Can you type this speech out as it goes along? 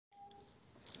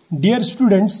Dear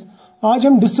students, आज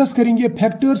हम discuss करेंगे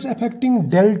फैक्टर्स अफेक्टिंग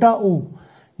डेल्टा ओ।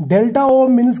 डेल्टा ओ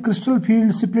means crystal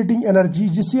field splitting energy,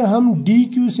 जिसे हम डी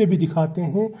क्यू से भी दिखाते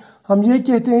हैं। हम ये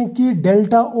कहते हैं कि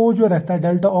डेल्टा ओ जो रहता है,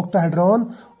 डेल्टा ऑक्टाहेड्रॉन,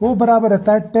 वो बराबर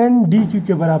रहता है 10 डी क्यू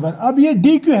के बराबर। अब ये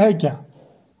डी क्यू है क्या?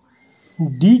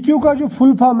 डी क्यू का जो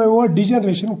फुल फॉर्म है वो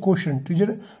डिजनरेशन कोशेंट,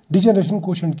 डिजनरेशन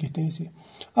कोशेंट कहते हैं इसे।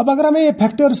 अब अगर हमें ये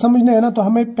फैक्टर समझना है ना, तो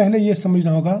हमें पहले ये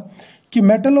समझना होगा कि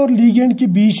मेटल और लीगेंड के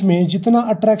बीच में जितना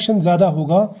अट्रैक्शन ज्यादा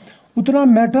होगा उतना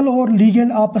मेटल और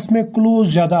लीगेंड आपस में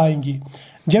क्लोज ज्यादा आएंगे।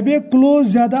 जब ये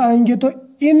क्लोज ज्यादा आएंगे तो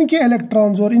इनके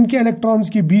इलेक्ट्रॉन्स और इनके इलेक्ट्रॉन्स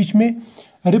के बीच में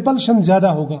रिपल्शन ज्यादा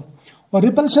होगा, और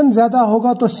रिपल्शन ज्यादा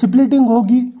होगा तो स्प्लिटिंग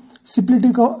होगी,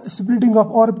 splitting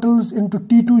of orbitals into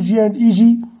T2G and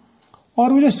EG।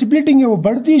 और वो जो स्प्लिटिंग है वो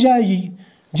बढ़ती जाएगी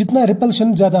जितना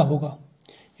रिपल्शन ज्यादा होगा।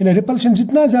 यानी रिपल्शन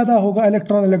जितना ज्यादा होगा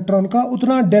इलेक्ट्रॉन का,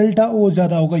 उतना डेल्टा ओ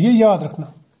ज्यादा होगा। ये याद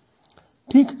रखना,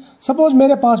 ठीक। सपोज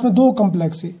मेरे पास में दो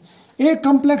कॉम्प्लेक्स है, एक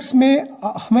कॉम्प्लेक्स में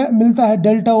हमें मिलता है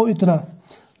डेल्टा ओ इतना,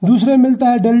 दूसरे में मिलता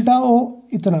है डेल्टा ओ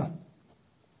इतना।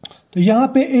 तो यहाँ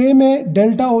पे ए में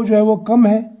डेल्टा ओ जो है वो कम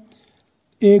है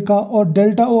ए का, और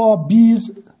delta O of B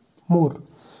is more,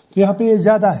 तो यहाँ पे ये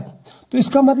ज्यादा है। तो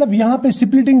इसका मतलब यहाँ पे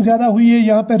स्प्लिटिंग ज्यादा हुई है,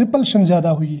 यहाँ पे रिपल्शन ज्यादा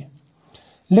हुई है।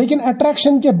 लेकिन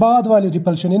अट्रैक्शन के बाद वाली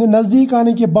रिपल्शन, यानी नजदीक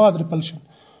आने के बाद रिपल्शन,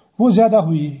 वो ज्यादा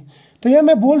हुई है। तो यह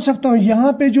मैं बोल सकता हूं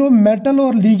यहाँ पे जो मेटल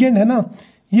और लीगेंड है ना,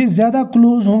 ये ज्यादा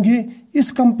क्लोज होंगे।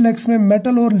 इस कॉम्प्लेक्स में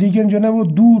मेटल और लीगेंड जो है ना वो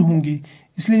दूर होंगे,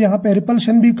 इसलिए यहाँ पे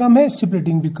रिपल्शन भी कम है,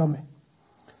 स्प्लिटिंग भी कम है।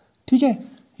 ठीक है,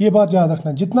 ये बात याद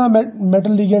रखना। जितना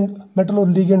मेटल और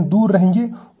लीगेंड दूर रहेंगे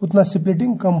उतना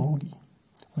स्प्लिटिंग कम होगी,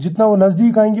 जितना वो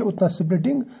नजदीक आएंगे उतना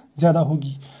स्प्लिटिंग ज्यादा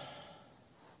होगी।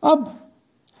 अब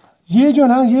ये जो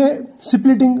ना, ये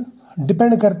स्प्लिटिंग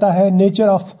डिपेंड करता है नेचर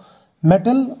ऑफ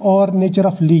मेटल और नेचर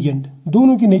ऑफ लीगेंड,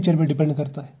 दोनों की नेचर पे डिपेंड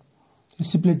करता है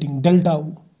स्प्लिटिंग डेल्टा ओ।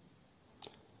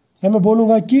 या मैं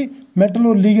बोलूंगा कि मेटल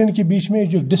और लीगेंड के बीच में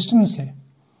जो डिस्टेंस है,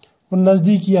 वो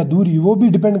नजदीकी या दूरी, वो भी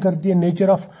डिपेंड करती है नेचर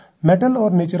ऑफ मेटल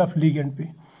और नेचर ऑफ लीगेंड पे।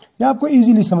 यह आपको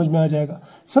इजीली समझ में आ जाएगा।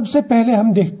 सबसे पहले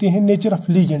हम देखते हैं नेचर ऑफ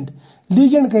लीगेंड।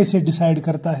 लीगेंड कैसे डिसाइड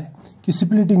करता है कि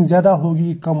स्प्लिटिंग ज्यादा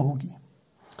होगी कम होगी?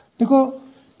 देखो,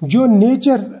 जो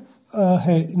नेचर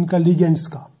है इनका लीगेंड्स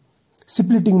का,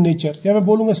 स्प्लिटिंग नेचर, या मैं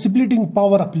बोलूंगा स्प्लिटिंग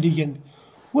पावर ऑफ लीगेंड,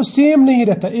 वो सेम नहीं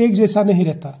रहता, एक जैसा नहीं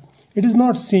रहता। It is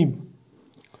not same.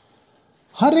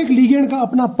 हर एक लीगेंड का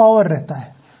अपना पावर रहता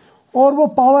है, और वो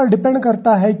पावर डिपेंड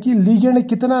करता है कि लीगेंड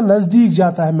कितना नजदीक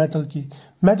जाता है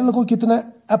मेटल को कितना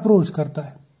अप्रोच करता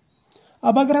है।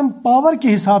 अब अगर हम पावर के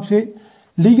हिसाब से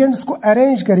लीगेंड्स को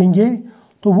अरेंज करेंगे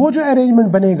तो वो जो अरेंजमेंट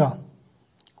बनेगा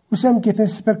उसे हम कहते हैं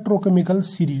स्पेक्ट्रोकेमिकल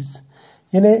सीरीज।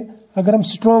 यानी अगर हम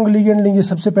स्ट्रॉन्ग लीगेंड लेंगे,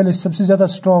 सबसे पहले सबसे ज्यादा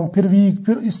स्ट्रॉन्ग, फिर वीक,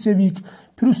 फिर इससे वीक,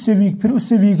 फिर उससे वीक, फिर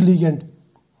उससे वीक लीगेंड,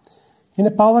 यानी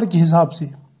पावर के हिसाब से,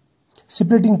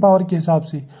 स्प्लिटिंग पावर के हिसाब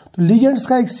से, तो लीगेंड्स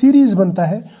का एक सीरीज बनता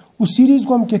है। उस सीरीज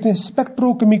को हम कहते हैं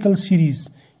स्पेक्ट्रोकेमिकल सीरीज।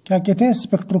 क्या कहते हैं?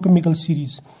 Spectrochemical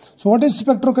series. So what is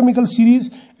spectrochemical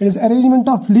series? It is arrangement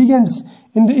of ligands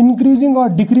in the increasing और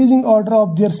decreasing order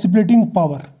of their splitting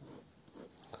power.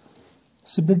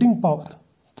 Splitting power,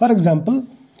 for example,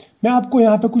 मैं आपको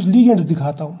यहाँ पे कुछ लीगेंड्स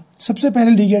दिखाता हूँ। सबसे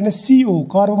पहले लीगेंड है CO,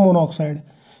 कार्बन मोनोऑक्साइड।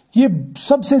 ये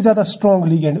सबसे ज्यादा स्ट्रॉन्ग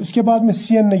लीगेंड है। उसके बाद में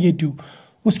CN नेगेटिव,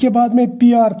 उसके बाद में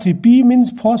PR3, P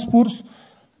means phosphorus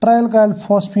ट्राइलकाइल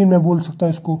phosphine, मैं बोल सकता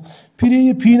हूँ इसको। फिर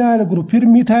ये फिनाइल ग्रुप, फिर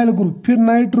मिथाइल ग्रुप, फिर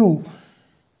नाइट्रो,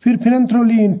 फिर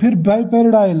फिनेंथ्रोलिन, फिर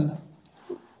बाइपेरिडाइल,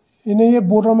 इन्हें ये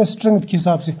बोल रहा हूँ मैं स्ट्रेंथ के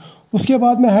हिसाब से। उसके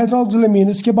बाद में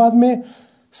हाइड्रोक्सिलेमीन, उसके बाद में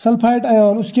सल्फाइड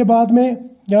आयन, उसके बाद में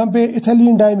यहाँ पे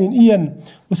इथाइलिन डाइमीन EN,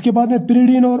 उसके बाद में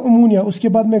पिरिडीन और अमोनिया, उसके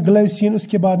बाद में ग्लाइसिन,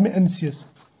 उसके बाद में NCS।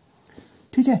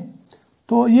 ठीक है,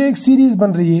 तो ये एक सीरीज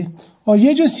बन रही है, और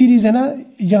ये जो सीरीज है ना,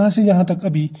 यहाँ से यहाँ तक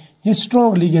अभी ये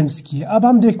स्ट्रॉन्ग लीगेंड्स की है। अब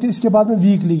हम देखते हैं इसके बाद में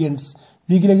वीक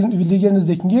लीगेंड्स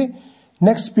देखेंगे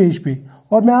नेक्स्ट पेज पे,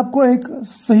 और मैं आपको एक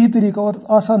सही तरीका और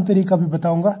आसान तरीका भी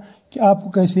बताऊंगा कि आपको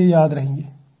कैसे याद रहेंगे।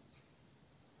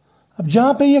 अब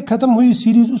जहां पे ये खत्म हुई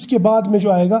सीरीज, उसके बाद में जो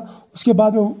आएगा, उसके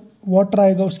बाद में वाटर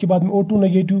आएगा, उसके बाद में O2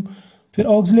 नेगेटिव, फिर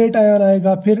ऑक्सलेट आयन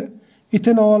आएगा, फिर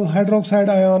ethanol, hydroxide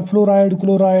ion, fluoride,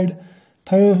 chloride,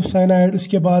 thiocyanide,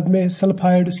 उसके बाद में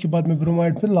सल्फाइड, उसके बाद में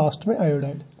ब्रोमाइड, फिर लास्ट में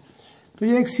आयोडाइड। तो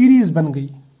ये एक सीरीज बन गई।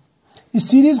 इस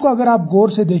सीरीज को अगर आप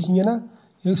गौर से देखेंगे ना,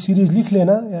 एक सीरीज लिख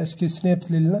लेना या इसके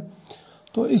स्नैप्स ले लेना,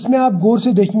 तो इसमें आप गौर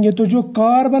से देखेंगे तो जो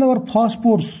कार्बन और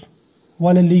फास्फोरस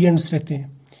वाले लीगेंड्स रहते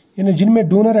हैं, यानी जिनमें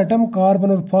डोनर एटम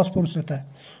कार्बन और फास्फोरस रहता है,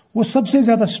 वो सबसे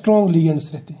ज्यादा स्ट्रॉन्ग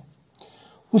लीगेंड्स रहते हैं।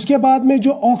 उसके बाद में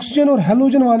जो ऑक्सीजन और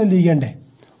हेलोजन वाले लीगेंड है,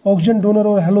 ऑक्सीजन डोनर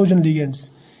और हेलोजन लीगेंड्स,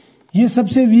 ये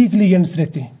सबसे वीक लीगेंड्स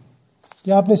रहते हैं।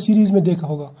 ये आपने सीरीज में देखा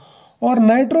होगा। और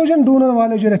नाइट्रोजन डोनर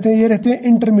वाले जो रहते हैं ये रहते हैं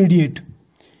इंटरमीडिएट,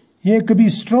 ये कभी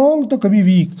स्ट्रॉन्ग तो कभी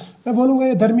वीक, मैं बोलूंगा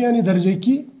ये दरमियानी दर्जे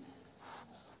की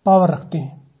पावर रखते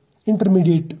हैं,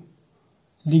 इंटरमीडिएट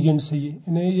लिगेंड से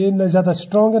ये न ज़्यादा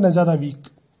स्ट्रॉन्ग है न ज़्यादा वीक।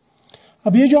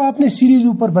 अब ये जो आपने सीरीज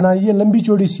ऊपर बनाई है लंबी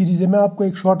चौड़ी सीरीज है, मैं आपको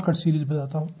एक शॉर्टकट सीरीज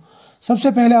बताता हूँ।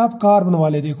 सबसे पहले आप कार्बन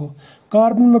वाले देखो,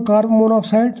 कार्बन में कार्बन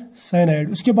मोनोऑक्साइड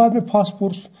साइनाइड, उसके बाद में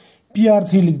फास्फोरस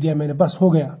Pr3 लिख दिया मैंने, बस हो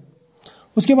गया।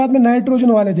 उसके बाद में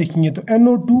नाइट्रोजन वाले देखेंगे तो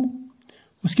NO2,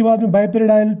 उसके बाद में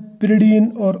बाइपेरिडाइल, पिरिडीन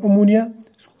और अमोनिया,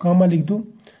 इसको कामा लिख दो,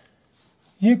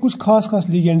 ये कुछ खास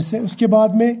लिगेंड्स है। उसके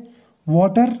बाद में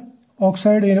water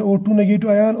oxide O2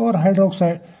 negative ion और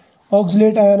हाइड्रोक्साइड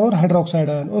ऑक्सलेट आयन और हाइड्रोक्साइड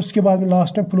आयन, और उसके बाद में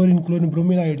लास्ट में फ्लोरीन क्लोरीन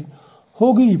ब्रोमीन आयोडीन।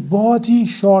 हो गई बहुत ही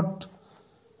शॉर्ट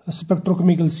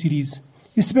स्पेक्ट्रोकेमिकल सीरीज।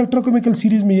 इस स्पेक्ट्रोकेमिकल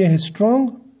सीरीज में ये है स्ट्रॉन्ग,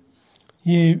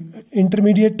 ये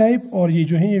इंटरमीडिएट टाइप, और ये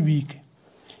जो है ये वीक है।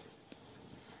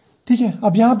 ठीक है,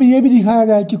 अब यहाँ पे ये भी दिखाया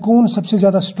गया है कि कौन सबसे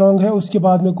ज्यादा स्ट्रांग है, उसके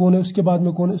बाद में कौन है, उसके बाद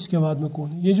में कौन है, उसके बाद में कौन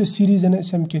है। ये जो सीरीज है ना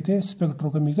इसे हम कहते हैं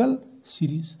स्पेक्ट्रोकेमिकल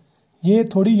सीरीज, ये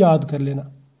थोड़ी याद कर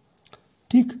लेना।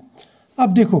 ठीक,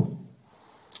 अब देखो,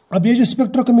 अब ये जो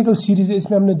स्पेक्ट्रोकेमिकल सीरीज है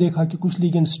इसमें हमने देखा कि कुछ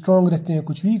लिगेंड स्ट्रांग रहते हैं,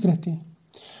 कुछ वीक रहते हैं।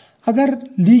 अगर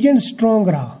लिगेंड स्ट्रांग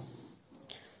रहा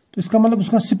तो इसका मतलब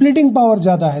उसका स्प्लिटिंग पावर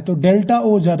ज्यादा है, तो डेल्टा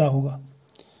ओ ज्यादा होगा,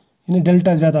 यानी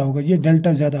डेल्टा ज्यादा होगा, ये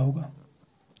डेल्टा ज्यादा होगा।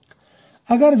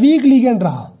 अगर वीक लिगेंड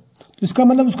रहा तो इसका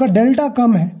मतलब उसका डेल्टा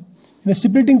कम है, यानी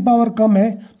स्प्लिटिंग पावर कम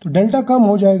है, तो डेल्टा कम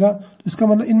हो जाएगा, तो इसका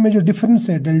मतलब इनमें जो डिफरेंस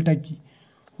है डेल्टा की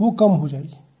वो कम हो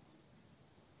जाएगी।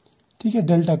 ठीक है,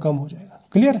 डेल्टा कम हो जाएगा।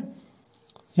 क्लियर,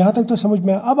 यहां तक तो समझ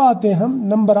में। अब आते हैं हम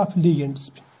नंबर ऑफ लिगेंड्स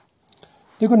पे।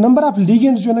 देखो नंबर ऑफ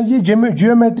लिगेंड्स जो है ना ये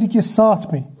जियोमेट्री के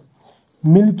साथ में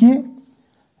मिलके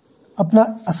अपना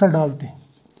असर डालते हैं।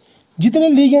 जितने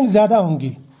लिगेंड ज्यादा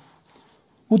होंगे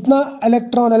उतना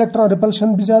इलेक्ट्रॉन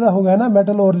रिपल्शन भी ज्यादा होगा, है ना,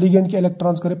 मेटल और लिगेंड के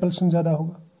इलेक्ट्रॉन्स का रिपल्शन ज्यादा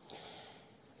होगा।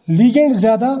 लिगेंड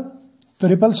ज्यादा तो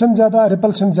रिपल्शन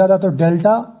ज्यादा तो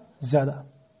डेल्टा ज्यादा।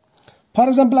 फॉर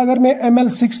एग्जांपल अगर मैं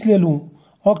Ml6 ले लूं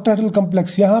ऑक्टाहेड्रल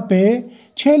कॉम्प्लेक्स, यहां पे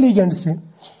 6 लिगेंड्स हैं,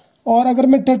 और अगर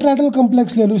मैं टेट्राहेड्रल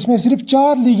कॉम्प्लेक्स ले लूं इसमें सिर्फ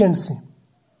 4 लिगेंड्स हैं,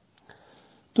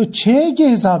 तो 6 के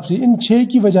हिसाब से, इन 6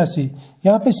 की वजह से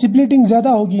यहां पे स्प्लिटिंग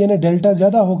ज्यादा होगी, यानी डेल्टा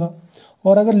ज्यादा होगा।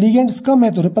 और अगर लिगेंड्स कम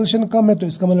है तो रिपल्शन कम है, तो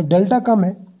इसका मतलब डेल्टा कम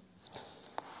है।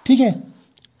 ठीक है,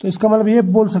 तो इसका मतलब ये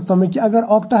बोल सकता हूं मैं कि अगर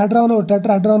ऑक्टाहेड्रॉन और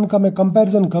टेट्राहेड्रॉन का मैं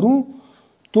कंपैरिजन करूं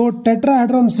तो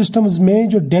टेट्राहेड्रॉन सिस्टम्स में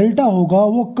जो डेल्टा होगा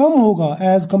वो कम होगा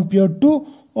as compare to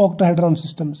octahedron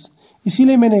systems.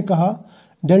 इसीलिए मैंने कहा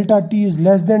delta T is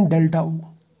less than delta ओ।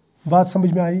 बात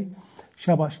समझ में आई?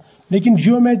 शाबाश। लेकिन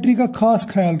जियोमेट्री का खास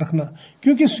ख्याल रखना,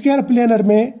 क्योंकि स्क्वायर प्लेनर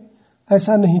में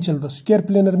ऐसा नहीं चलता। स्क्वायर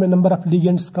प्लेनर में नंबर ऑफ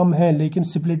लिगेंड्स कम है लेकिन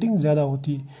स्प्लिटिंग ज्यादा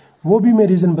होती है। वो भी मैं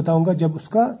रीजन बताऊंगा जब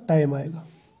उसका टाइम आएगा।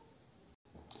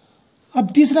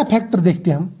 अब तीसरा फैक्टर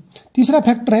देखते हैं हम। तीसरा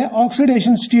फैक्टर है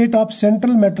oxidation state of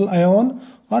central metal ion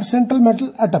और सेंट्रल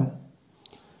मेटल एटम।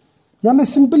 या मैं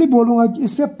सिंपली बोलूंगा कि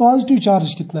इस पे पॉजिटिव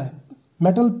चार्ज कितना है।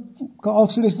 मेटल का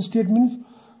ऑक्सीडेशन स्टेट मीन्स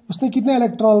उसने कितने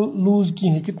इलेक्ट्रॉन लूज किए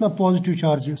हैं, कितना पॉजिटिव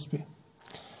चार्ज है उस पे।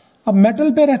 अब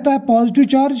मेटल पे रहता है पॉजिटिव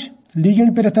चार्ज,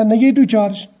 लिगेंड पे रहता है नेगेटिव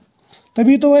चार्ज,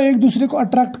 तभी तो वह एक दूसरे को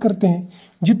अट्रैक्ट करते हैं।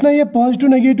 जितना ये पॉजिटिव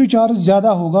नेगेटिव चार्ज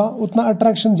ज्यादा होगा उतना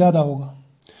अट्रैक्शन ज्यादा होगा।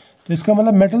 तो इसका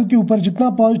मतलब मेटल के ऊपर जितना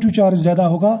पॉजिटिव चार्ज ज्यादा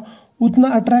होगा उतना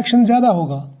अट्रैक्शन ज्यादा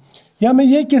होगा। या मैं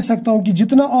ये कह सकता हूं कि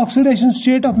जितना ऑक्सीडेशन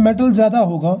स्टेट ऑफ मेटल ज्यादा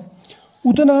होगा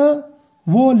उतना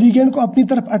वो लिगेंड को अपनी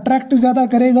तरफ अट्रैक्ट ज्यादा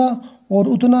करेगा और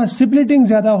उतना स्प्लिटिंग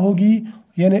ज्यादा होगी,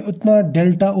 यानी उतना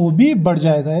डेल्टा ओ भी बढ़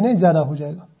जाएगा, यानी ज्यादा हो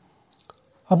जाएगा।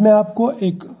 अब मैं आपको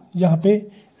एक यहाँ पे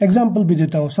एग्जाम्पल भी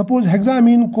देता हूं। Suppose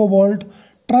hexamine cobalt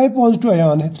try positive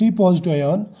ion है, 3 पॉजिटिव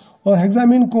आयन, और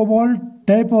hexamine cobalt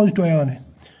die positive ion है।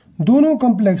 दोनों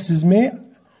कॉम्प्लेक्सेस में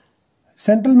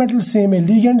सेंट्रल मेटल सेम है,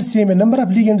 लिगेंड सेम है, नंबर ऑफ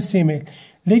लिगेंड सेम है,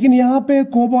 लेकिन यहाँ पे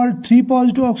कोबाल्ट 3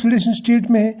 पॉजिटिव ऑक्सीडेशन स्टेट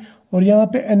में है और यहाँ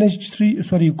पे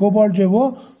कोबाल्ट जो है वो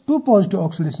 2 पॉजिटिव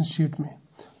ऑक्सीडेशन स्टेट में।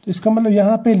 तो इसका मतलब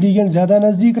यहाँ पे लिगेंड ज्यादा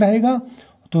नजदीक रहेगा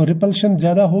तो रिपल्शन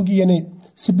ज्यादा होगी, यानी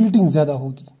स्प्लिटिंग ज्यादा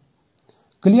होगी।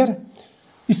 क्लियर?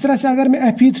 इस तरह से अगर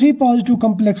मैं Fe3 पॉजिटिव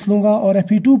कॉम्प्लेक्स लूंगा और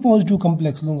Fe2 पॉजिटिव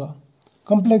कॉम्प्लेक्स लूंगा,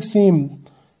 कॉम्प्लेक्स सेम,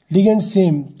 लिगेंड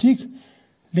सेम, ठीक,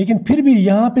 लेकिन फिर भी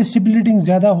यहाँ पे स्प्लिटिंग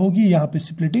ज्यादा होगी, यहाँ पे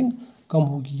स्प्लिटिंग कम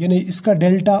होगी, यानी इसका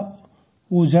डेल्टा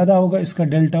ओ ज्यादा होगा, इसका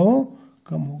डेल्टा ओ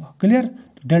कम होगा। क्लियर?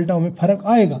 तो डेल्टा ओ में फर्क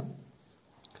आएगा,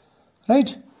 राइट।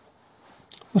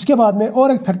 उसके बाद में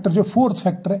और एक फैक्टर जो 4th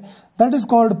फैक्टर है, that is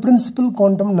called principal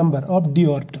quantum number of D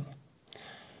orbital.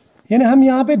 यानी हम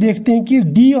यहाँ पे देखते हैं कि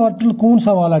डी ऑर्बिटल कौन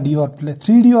सा वाला डी ऑर्बिटल है।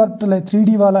 3D ऑर्बिटल है,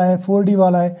 3D वाला है, 4D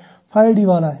वाला है, 5D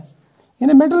वाला है।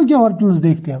 यानी मेटल के ऑर्बिटल्स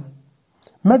देखते हैं हम,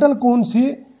 मेटल कौन से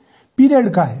पीरियड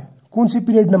का है, कौन से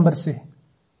पीरियड नंबर से?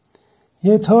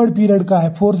 ये थर्ड पीरियड का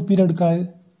है, फोर्थ पीरियड का है,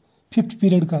 फिफ्थ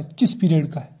पीरियड का है, किस पीरियड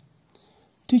का है?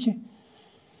 ठीक है,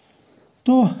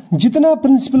 तो जितना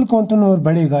प्रिंसिपल क्वांटम नंबर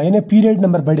बढ़ेगा यानी पीरियड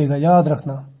नंबर बढ़ेगा, याद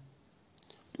रखना,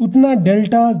 उतना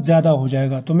डेल्टा ज्यादा हो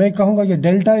जाएगा। तो मैं कहूंगा कि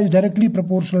delta is directly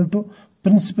proportional to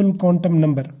principal quantum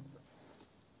number,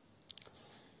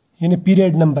 यानी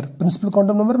period number. Principal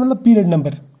quantum number मतलब पीरियड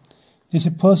नंबर, जैसे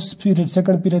first period,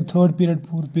 second period, third period,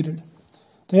 fourth period.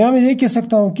 तो यहां मैं ये कह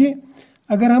सकता हूं कि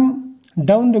अगर हम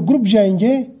डाउन द ग्रुप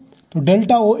जाएंगे तो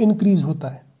डेल्टा ओ इंक्रीज होता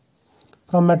है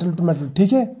फ्रॉम मेटल टू मेटल।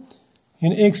 ठीक है,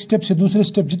 यानी एक स्टेप से दूसरे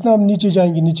स्टेप जितना हम नीचे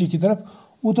जाएंगे नीचे की तरफ,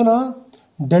 उतना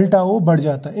डेल्टा ओ बढ़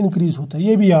जाता है, इंक्रीज होता है।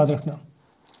 ये भी याद रखना।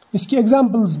 इसकी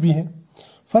एग्जांपल्स भी हैं।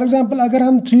 फॉर एग्जांपल अगर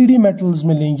हम 3D मेटल्स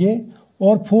में लेंगे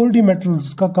और 4D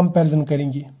मेटल्स का कंपैरिजन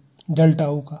करेंगे डेल्टा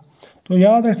ओ का, तो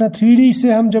याद रखना 3D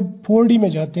से हम जब 4D में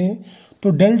जाते हैं तो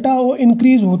डेल्टा ओ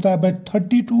इंक्रीज होता है बाय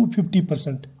 30 to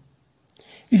 50%।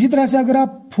 इसी तरह से अगर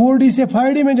आप 4D से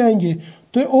 5D में जाएंगे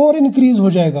तो और इंक्रीज हो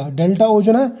जाएगा, डेल्टा ओ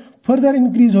जो ना फर्दर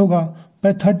इंक्रीज होगा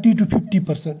बाय 30 to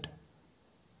 50%।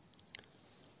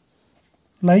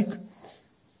 लाइक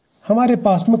हमारे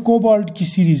पास में कोबाल्ट की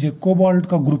सीरीज है, कोबाल्ट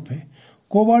का ग्रुप है।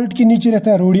 कोबाल्ट के नीचे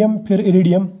रहता है रोडियम, फिर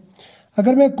इरिडियम।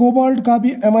 अगर मैं कोबाल्ट का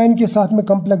भी एमाइन के साथ में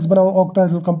कॉम्प्लेक्स बनाऊं,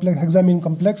 octahedral complex, hexamine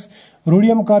complex,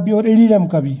 rhodium का भी और इरिडियम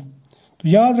का भी, तो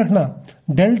याद रखना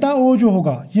डेल्टा ओ जो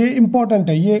होगा, ये इंपॉर्टेंट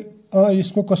है। ये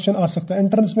इसमें क्वेश्चन आ सकता है,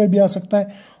 एंट्रेंस में भी आ सकता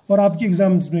है और आपके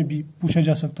एग्जाम्स में भी पूछा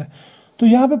जा सकता है। तो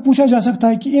यहां पे पूछा जा सकता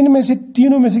है कि इनमें से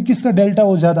तीनों में से किसका डेल्टा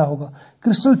ओ ज्यादा होगा,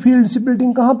 क्रिस्टल फील्ड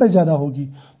स्प्लिटिंग कहां पे ज्यादा होगी?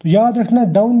 तो याद रखना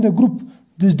down the group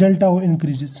this delta O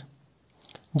increases.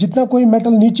 जितना कोई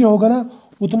मेटल नीचे होगा ना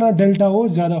उतना डेल्टा ओ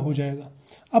ज्यादा हो जाएगा।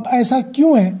 अब ऐसा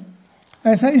क्यों है?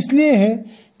 ऐसा इसलिए है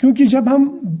क्योंकि जब हम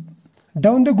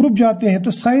डाउन द ग्रुप जाते हैं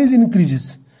तो साइज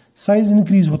इंक्रीजेस, साइज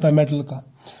इंक्रीज होता है मेटल का।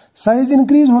 साइज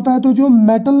इंक्रीज होता है तो जो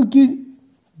मेटल की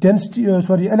डेंसिटी,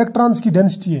 इलेक्ट्रॉन्स की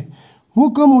डेंसिटी है वो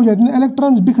कम हो जाती है,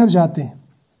 इलेक्ट्रॉन्स बिखर जाते हैं।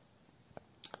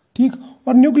 ठीक,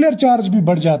 और न्यूक्लियर चार्ज भी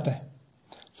बढ़ जाता है।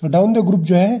 सो डाउन द ग्रुप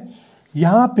जो है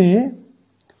यहां पे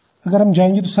अगर हम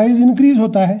जाएंगे तो साइज इंक्रीज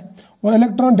होता है और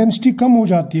इलेक्ट्रॉन डेंसिटी कम हो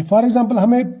जाती है। फॉर एग्जांपल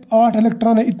हमें 8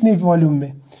 इलेक्ट्रॉन है इतने वॉल्यूम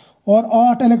में और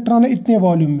 8 इलेक्ट्रॉन है इतने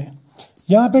वॉल्यूम में,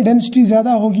 यहां पे डेंसिटी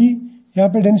ज्यादा होगी, यहां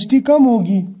पे डेंसिटी कम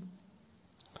होगी।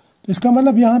 तो इसका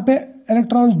मतलब यहां पे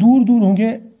इलेक्ट्रॉन्स दूर दूर होंगे,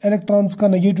 इलेक्ट्रॉन्स का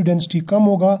नेगेटिव डेंसिटी कम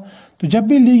होगा। तो जब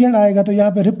भी लिगेंड आएगा तो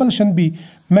यहाँ पे रिपल्शन भी,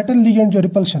 मेटल लिगेंड जो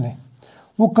रिपल्शन है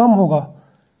वो कम होगा।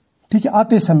 ठीक है,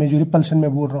 आते समय जो रिपल्शन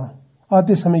मैं बोल रहा हूँ,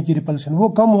 आते समय की रिपल्शन वो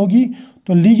कम होगी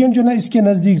तो लिगेंड जो ना इसके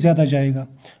नजदीक ज्यादा जाएगा।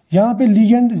 यहाँ पे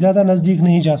लिगेंड ज्यादा नजदीक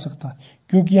नहीं जा सकता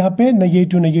क्योंकि यहाँ पे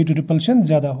नेगेटिव रिपल्शन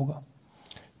ज्यादा होगा।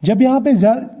 जब यहाँ पे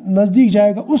नजदीक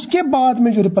जाएगा उसके बाद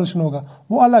में जो रिपल्शन होगा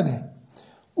वो अलग है।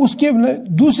 उसके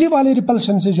दूसरी वाली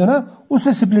रिपल्शन से जो ना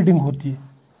उससे स्प्लिटिंग होती है।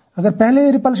 अगर पहले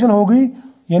रिपल्शन हो गई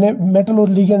यानी मेटल और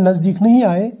लिगेंड नजदीक नहीं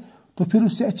आए तो फिर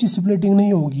उससे अच्छी स्प्लिटिंग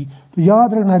नहीं होगी। तो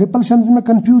याद रखना रिपल्शन में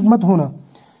कंफ्यूज मत होना।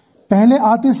 पहले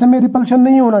आते समय रिपल्शन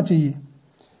नहीं होना चाहिए,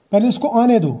 पहले इसको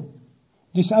आने दो,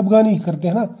 जैसे अफगानी करते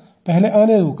हैं ना, पहले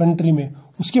आने दो कंट्री में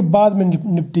उसके बाद में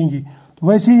निपटेंगे। तो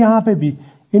वैसे ही यहाँ पे भी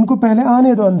इनको पहले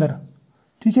आने दो अंदर,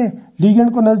 ठीक है,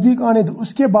 लिगेंड को नजदीक आने दो,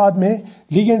 उसके बाद में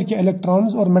लिगेंड के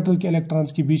इलेक्ट्रॉन्स और मेटल के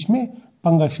इलेक्ट्रॉन्स के बीच में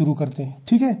पंगा शुरू करते हैं।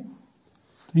 ठीक है,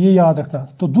 तो ये याद रखना।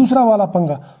 तो दूसरा वाला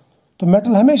पंगा, तो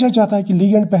मेटल हमेशा चाहता है कि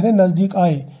लिगेंड पहले नजदीक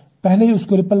आए, पहले ही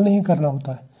उसको रिपल नहीं करना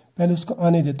होता है, पहले उसको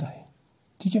आने देता है।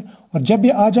 ठीक है, और जब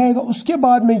ये आ जाएगा उसके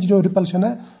बाद में जो रिपल्शन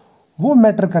है वो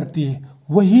मैटर करती है,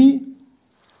 वही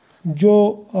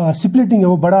जो स्प्लिटिंग है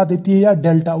वो बढ़ा देती है या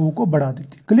डेल्टा ओ को बढ़ा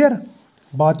देती है। क्लियर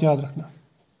बात याद रखना।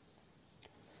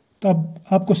 तो अब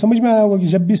आपको समझ में आया होगा कि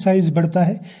जब भी साइज बढ़ता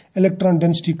है इलेक्ट्रॉन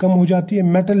डेंसिटी कम हो जाती है,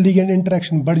 मेटल लिगेंड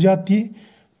इंटरेक्शन बढ़ जाती है,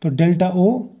 तो डेल्टा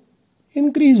ओ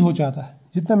इंक्रीज हो जाता है।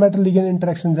 जितना मेटल लिगेंड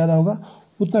इंटरेक्शन ज्यादा होगा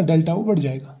उतना डेल्टा ओ बढ़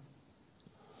जाएगा।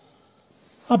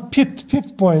 अब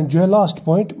फिफ्थ पॉइंट जो है लास्ट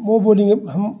पॉइंट, वो बोलेंगे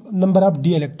हम नंबर ऑफ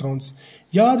डी इलेक्ट्रॉन्स।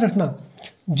 याद रखना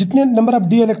जितने नंबर ऑफ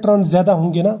डी इलेक्ट्रॉन्स ज्यादा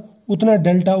होंगे ना उतना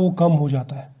डेल्टा ओ कम हो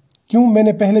जाता है। क्यों?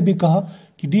 मैंने पहले भी कहा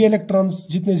कि डी इलेक्ट्रॉन्स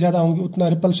जितने ज्यादा होंगे उतना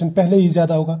रिपल्शन पहले ही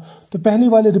ज्यादा होगा। तो पहली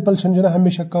वाली रिपल्शन जो है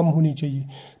हमेशा कम होनी चाहिए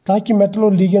ताकि मेटल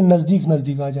और लिगेंड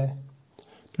नजदीक आ जाए।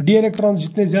 तो डी इलेक्ट्रॉन्स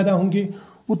जितने ज्यादा होंगे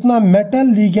उतना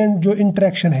मेटल लिगेंड जो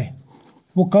इंटरेक्शन है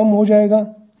वो कम हो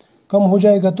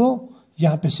जाएगा तो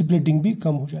यहां पे स्प्लिटिंग भी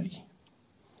कम हो जाएगी।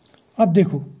 अब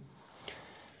देखो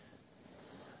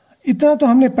इतना तो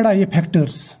हमने पढ़ा ये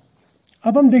फैक्टर्स।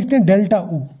 अब हम देखते हैं डेल्टा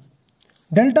ओ।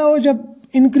 डेल्टा ओ जब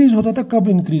इंक्रीज होता था, कब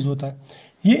इंक्रीज होता है?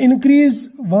 ये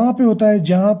इंक्रीज वहां पे होता है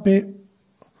जहां पे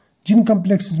जिन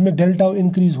कॉम्प्लेक्सेस में डेल्टा ओ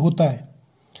इंक्रीज होता है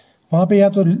वहां पे या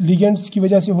तो लिगेंड्स की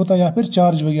वजह से होता है या फिर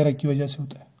चार्ज वगैरह की वजह से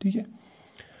होता है, ठीक है।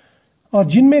 और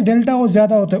जिनमें डेल्टा ओ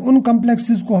ज्यादा होता है उन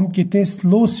कॉम्प्लेक्सेस को हम कहते हैं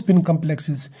स्लो स्पिन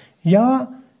कॉम्प्लेक्सेस या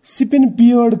स्पिन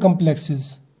पियर्ड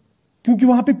कॉम्प्लेक्सेस, क्योंकि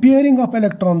वहां पे पियरिंग ऑफ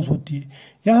इलेक्ट्रॉन्स होती है,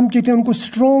 या हम कहते हैं उनको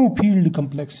स्ट्रॉन्ग फील्ड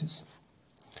कॉम्प्लेक्सेस।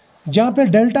 जहां पे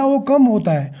डेल्टा ओ कम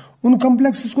होता है उन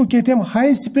कॉम्प्लेक्सेस को कहते हैं हम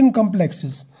हाई स्पिन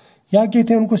कॉम्प्लेक्सेस, या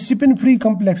कहते हैं उनको स्पिन फ्री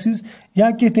कॉम्प्लेक्सेस, या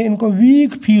कहते हैं इनको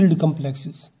वीक फील्ड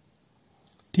कॉम्प्लेक्सेस,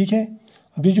 ठीक है।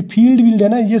 अब ये जो फील्ड वील्ड है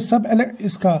ना, ये सब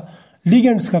इसका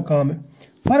लिगेंड्स का काम है।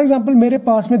 फॉर एग्जाम्पल मेरे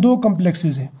पास में दो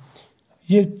कॉम्प्लेक्सेस हैं,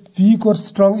 ये वीक और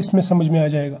स्ट्रांग इसमें समझ में आ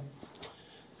जाएगा।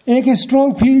 एक है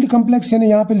स्ट्रांग फील्ड कॉम्प्लेक्स, यानी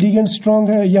यहाँ पे लिगेंड स्ट्रांग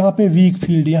है, यहाँ पे वीक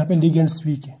फील्ड, यहाँ पे लिगेंड्स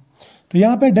वीक है, तो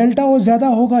यहाँ पे डेल्टा ओ ज्यादा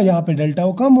होगा, यहाँ पे डेल्टा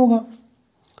ओ कम होगा,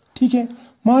 ठीक है।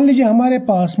 मान लीजिए हमारे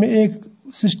पास में एक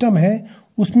सिस्टम है,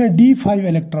 उसमें D5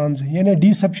 इलेक्ट्रॉन्स है, यानी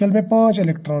डी सबशेल में 5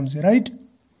 इलेक्ट्रॉन्स है, राइट।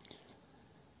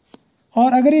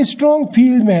 और अगर ये स्ट्रॉन्ग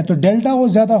फील्ड में है तो डेल्टा ओ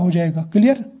ज्यादा हो जाएगा,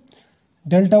 क्लियर,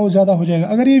 डेल्टा ओ ज्यादा हो जाएगा।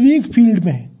 अगर ये वीक फील्ड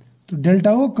में है तो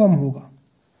डेल्टा ओ कम होगा।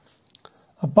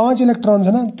 अब 5 इलेक्ट्रॉन्स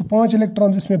है ना, तो 5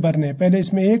 इलेक्ट्रॉन्स इसमें भरने हैं, पहले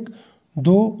इसमें 1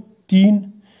 2 3,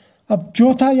 अब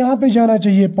चौथा यहां पे जाना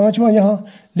चाहिए, पांचवा यहां,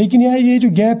 लेकिन यहाँ ये जो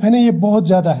गैप है ना ये बहुत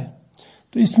ज्यादा है,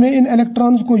 तो इसमें इन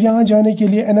इलेक्ट्रॉन्स को यहां जाने के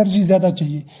लिए एनर्जी ज्यादा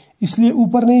चाहिए, इसलिए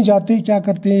ऊपर नहीं जाते, क्या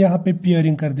करते हैं यहाँ पे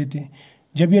पियरिंग कर देते हैं।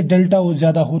 जब ये डेल्टा ओ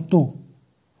ज्यादा हो तो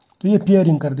ये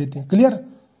पियरिंग कर देते हैं, क्लियर,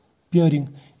 पियरिंग।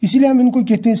 इसीलिए हम इनको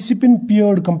कहते हैं स्पिन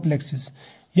पियर्ड कॉम्प्लेक्सेस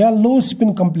या लो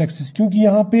स्पिन कॉम्प्लेक्सेस, क्योंकि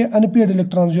यहाँ पे अनपेयर्ड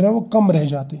इलेक्ट्रॉन जो है वो कम रह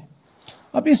जाते हैं।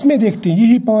 अब इसमें देखते हैं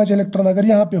यही 5 इलेक्ट्रॉन अगर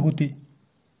यहाँ पे होते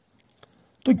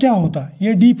तो क्या होता।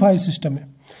 ये D5 सिस्टम है,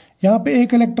 यहाँ पे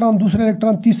एक इलेक्ट्रॉन, दूसरा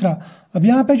इलेक्ट्रॉन, तीसरा। अब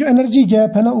यहाँ पे जो एनर्जी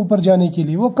गैप है ना ऊपर जाने के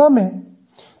लिए वो कम है,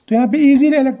 तो यहाँ पे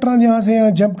इजीली इलेक्ट्रॉन यहाँ से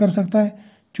यहाँ जंप कर सकता है,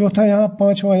 चौथा यहाँ,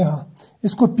 पांचवा यहाँ।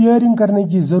 इसको पियरिंग करने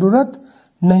की जरूरत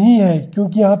नहीं है,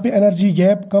 क्योंकि यहाँ पे एनर्जी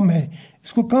गैप कम है,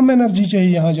 इसको कम एनर्जी चाहिए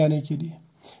यहाँ जाने के लिए,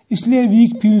 इसलिए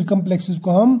वीक फील्ड कॉम्प्लेक्सेस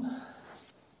को हम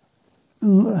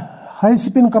हाई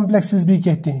स्पिन कॉम्प्लेक्सेस भी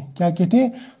कहते हैं। क्या कहते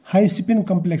हैं, हाई स्पिन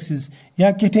कॉम्प्लेक्सेस,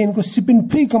 या कहते हैं इनको स्पिन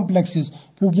फ्री कॉम्प्लेक्सेस,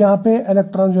 क्योंकि यहाँ पे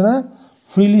इलेक्ट्रॉन जो है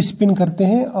फ्रीली स्पिन करते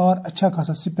हैं और अच्छा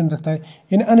खासा स्पिन रहता है,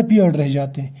 यानी अनपियर्ड रह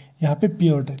जाते हैं, यहाँ पे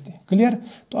पियर्ड रहते हैं, क्लियर।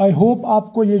 तो आई होप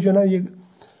आपको ये जो ना ये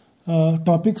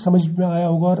टॉपिक समझ में आया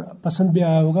होगा और पसंद भी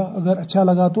आया होगा। अगर अच्छा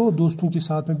लगा तो दोस्तों के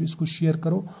साथ में भी इसको शेयर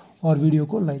करो और वीडियो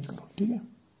को लाइक करो, ठीक है।